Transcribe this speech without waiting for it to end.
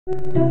Do I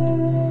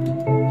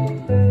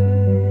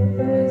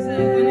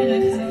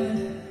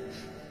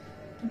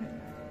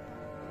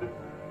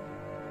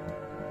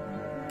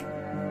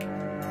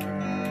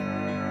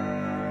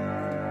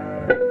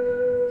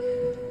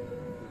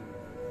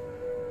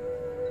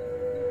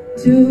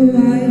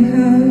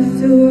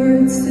have the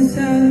words to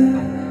tell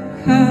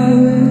how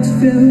it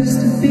feels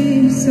to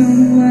be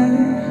somewhere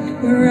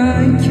where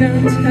I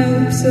can't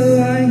help, so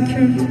I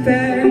can't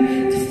bear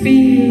the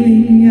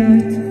feeling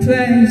at the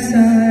place I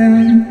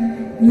am,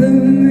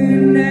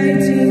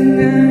 illuminating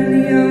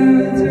any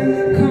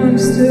other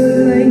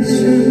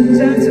constellation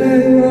that I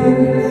want,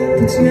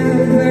 but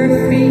never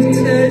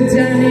fitted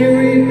any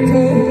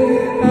ripple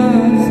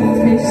of a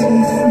piece of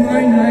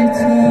mind I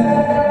thought.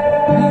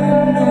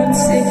 I'm not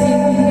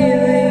seeking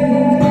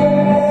healing,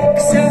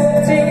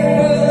 accepting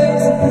all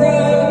is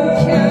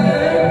broken.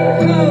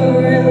 How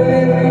we're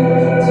living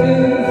to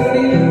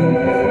feel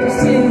the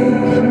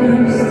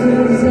sickness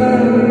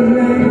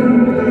dissolving.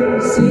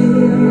 See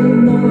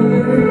more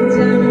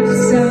than a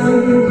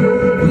sound,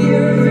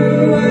 hear the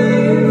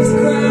waves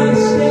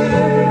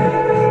crashing.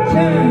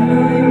 Can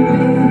I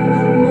be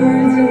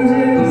more than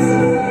this?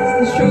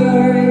 The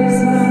shore is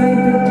my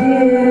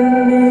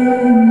beginning.